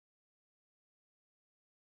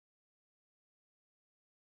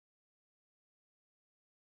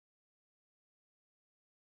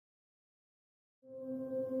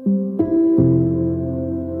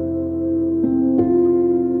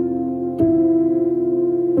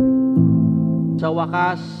Sa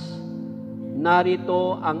wakas,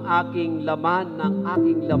 narito ang aking laman ng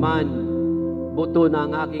aking laman, buto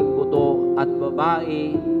ng aking buto, at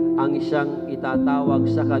babae ang siyang itatawag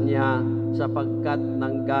sa kanya sapagkat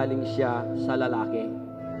nanggaling siya sa lalaki.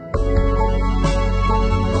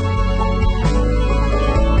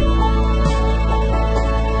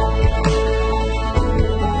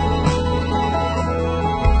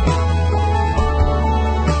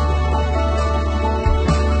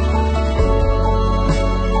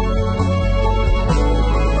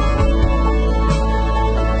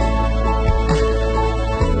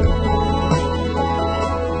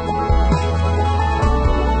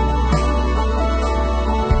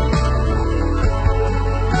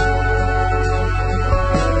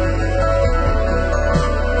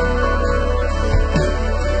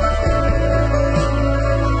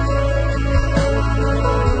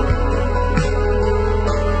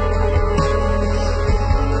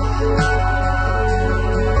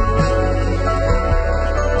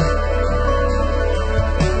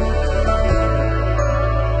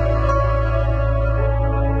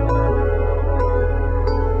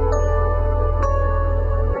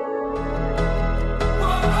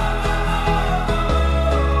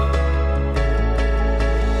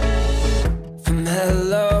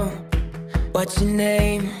 What's your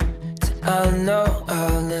name? I'll know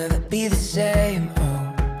I'll never be the same.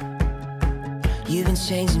 Oh, you've been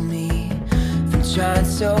changing me from trying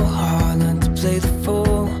so hard not to play the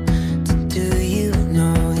fool to do you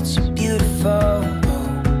know that you're beautiful.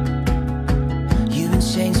 Oh, you've been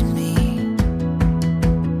changing me.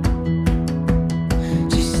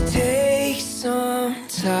 Just take some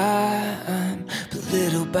time, but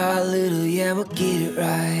little by little, yeah, we'll get it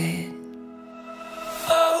right.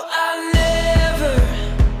 Oh,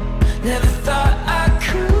 never thought I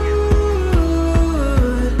could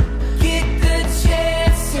get the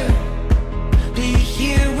chance to be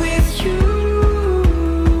here with you.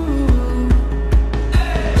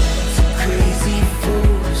 Two crazy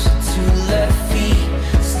fools, two left feet,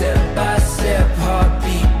 step by step,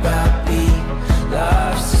 heartbeat by beat.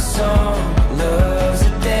 Life's a song, love's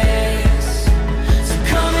a dance. So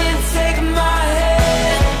come and take my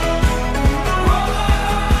hand.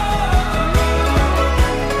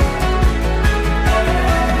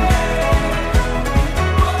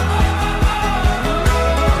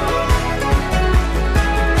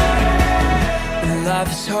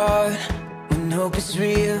 Life is hard when hope is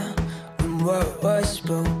real, when what was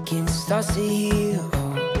broken starts to heal.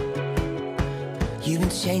 Oh, you've been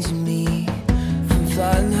changing me from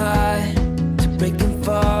flying high to breaking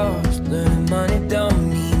falls. Learning money don't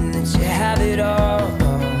mean that you have it all.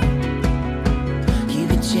 Oh, you've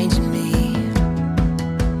been changing me.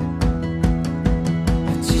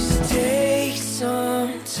 Just take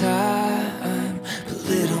some time, but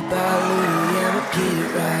little by little, yeah, we'll get it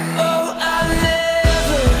right. Oh,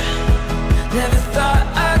 never thought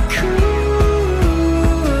I could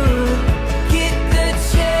get the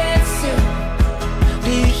chance to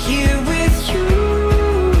be here with you.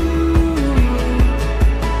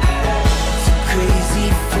 Two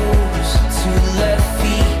crazy fools, two left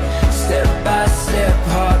feet, step by step,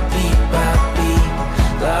 heartbeat by beat.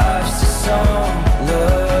 Life's a song,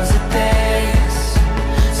 love's a dance.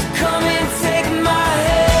 So come and take my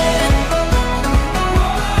hand.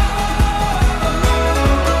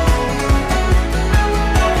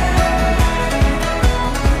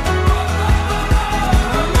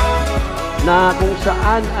 Na kung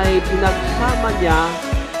saan ay pinagsama niya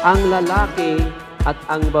ang lalaki at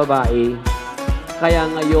ang babae, kaya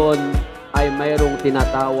ngayon ay mayroong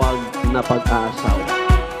tinatawag na pag-aasawa.